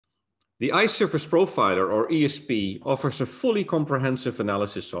The Eye Surface Profiler, or ESP, offers a fully comprehensive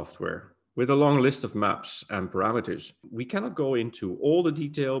analysis software with a long list of maps and parameters. We cannot go into all the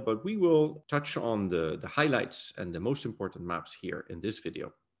detail, but we will touch on the highlights and the most important maps here in this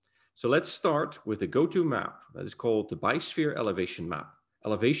video. So let's start with the go-to map that is called the Bisphere Elevation Map.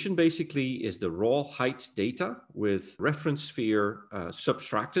 Elevation basically is the raw height data with reference sphere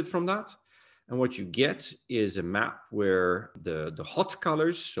subtracted from that. And what you get is a map where the hot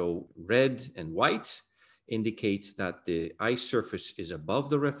colors, so red and white, indicate that the eye surface is above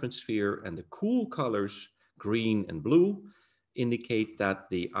the reference sphere, and the cool colors, green and blue, indicate that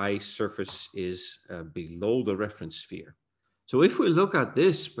the eye surface is below the reference sphere. So if we look at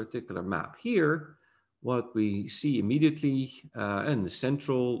this particular map here, what we see immediately in the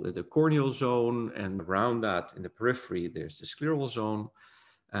central, the corneal zone, and around that in the periphery, there's the scleral zone.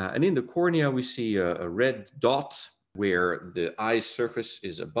 And in the cornea, we see a red dot where the eye surface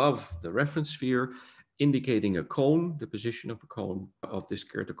is above the reference sphere, indicating a cone, the position of a cone of this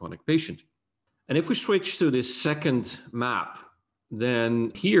keratoconic patient. And if we switch to this second map,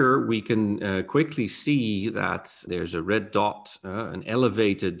 then here we can quickly see that there's a red dot, an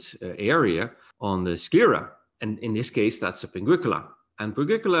elevated area on the sclera. And in this case, that's a pinguicula. And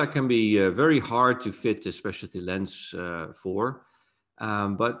pinguicula can be very hard to fit a specialty lens for.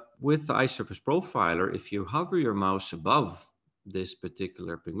 But with the Eye Surface Profiler, if you hover your mouse above this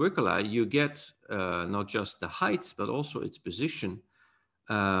particular pinguicula, you get not just the height, but also its position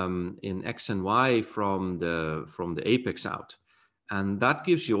in X and Y from the apex out. And that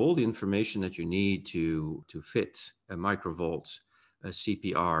gives you all the information that you need to fit a microvolt, a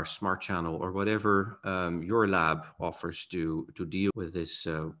CPR, smart channel, or whatever your lab offers to deal with this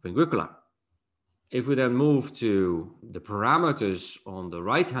pinguicula. If we then move to the parameters on the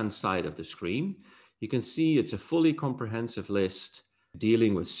right-hand side of the screen, you can see it's a fully comprehensive list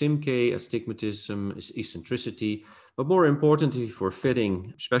dealing with SIMK, astigmatism, eccentricity, but more importantly for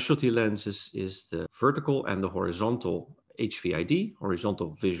fitting specialty lenses is the vertical and the horizontal HVID,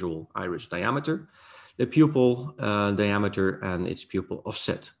 horizontal visual iris diameter, the pupil diameter, and its pupil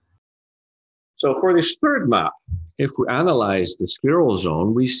offset. So for this third map, if we analyze the scleral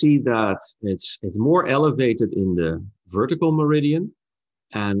zone, we see that it's more elevated in the vertical meridian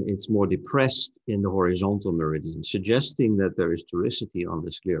and it's more depressed in the horizontal meridian, suggesting that there is toricity on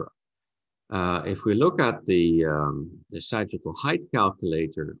the sclera. If we look at the sagittal height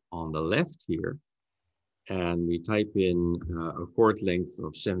calculator on the left here, and we type in a chord length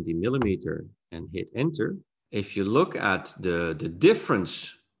of 70 millimeter and hit enter, if you look at the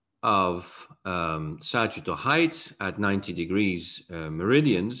difference of sagittal height at 90 degrees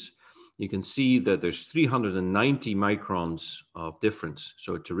meridians, you can see that there's 390 microns of difference.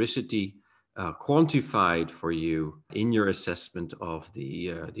 So toricity quantified for you in your assessment of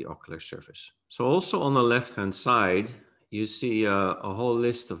the ocular surface. So also on the left-hand side, you see a whole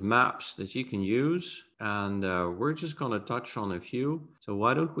list of maps that you can use, and we're just going to touch on a few. So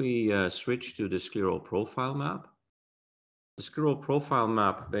why don't we switch to the Scleral Profile map? The Scleral Profile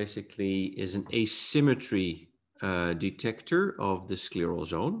map basically is an asymmetry detector of the scleral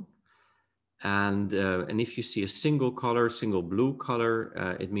zone. And if you see a single color, single blue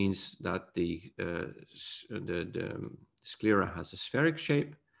color, it means that the sclera has a spheric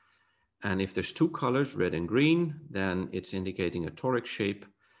shape. And if there's two colors, red and green, then it's indicating a toric shape.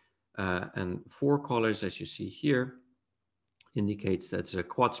 And four colors, as you see here, indicates that it's a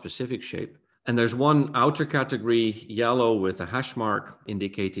quad-specific shape. And there's one outer category, yellow with a hash mark,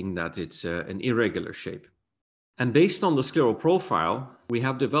 indicating that it's an irregular shape. And based on the scleral profile, we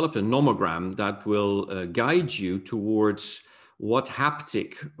have developed a nomogram that will guide you towards what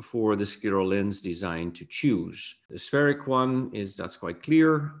haptic for the scleral lens design to choose. The spheric one that's quite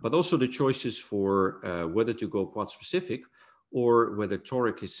clear, but also the choices for whether to go quad-specific or whether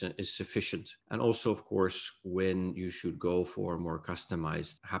toric is sufficient. And also, of course, when you should go for a more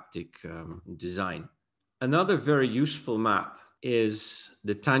customized haptic design. Another very useful map is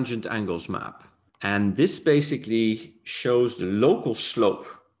the tangent angles map. And this basically shows the local slope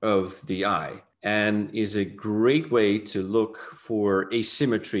of the eye and is a great way to look for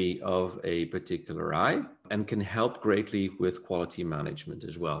asymmetry of a particular eye and can help greatly with quality management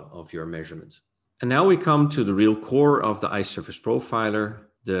as well of your measurements. And now we come to the real core of the Eye Surface Profiler,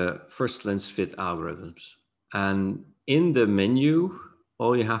 the first lens fit algorithms. And in the menu,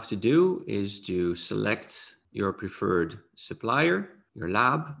 all you have to do is to select your preferred supplier, your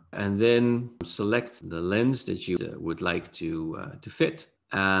lab, and then select the lens that you would like to fit.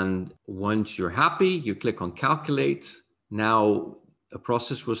 And once you're happy, you click on calculate. Now a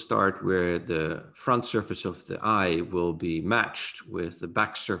process will start where the front surface of the eye will be matched with the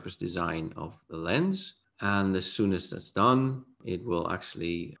back surface design of the lens. And as soon as that's done, it will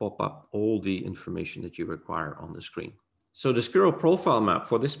actually pop up all the information that you require on the screen. So the Scleral Profile map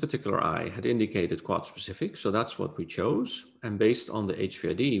for this particular eye had indicated quad specific. So that's what we chose. And based on the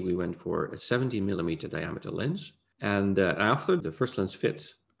HVID, we went for a 70 millimeter diameter lens. And after the first lens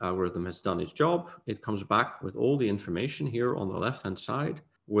fit algorithm has done its job, it comes back with all the information here on the left-hand side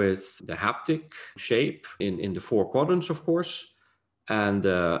with the haptic shape in the 4 quadrants, of course, and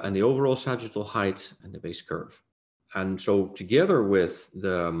the overall sagittal height and the base curve. And so together with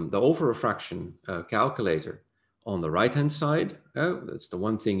the over-refraction calculator on the right-hand side, that's the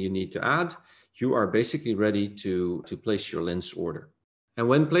one thing you need to add, you are basically ready to place your lens order. And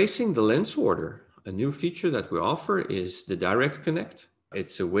when placing the lens order, a new feature that we offer is the direct connect.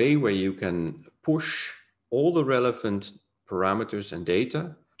 It's a way where you can push all the relevant parameters and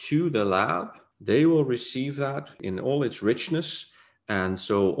data to the lab. They will receive that in all its richness. And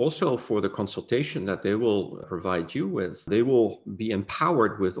so also for the consultation that they will provide you with, they will be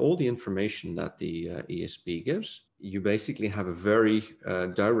empowered with all the information that the ESP gives. You basically have a very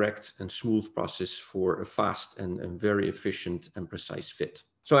direct and smooth process for a fast and very efficient and precise fit.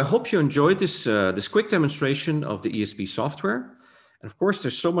 So I hope you enjoyed this quick demonstration of the ESP software. And of course,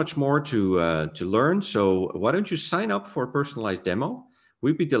 there's so much more to learn. So why don't you sign up for a personalized demo?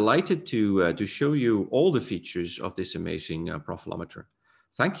 We'd be delighted to show you all the features of this amazing profilometer.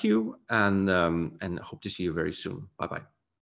 Thank you, and hope to see you very soon. Bye-bye.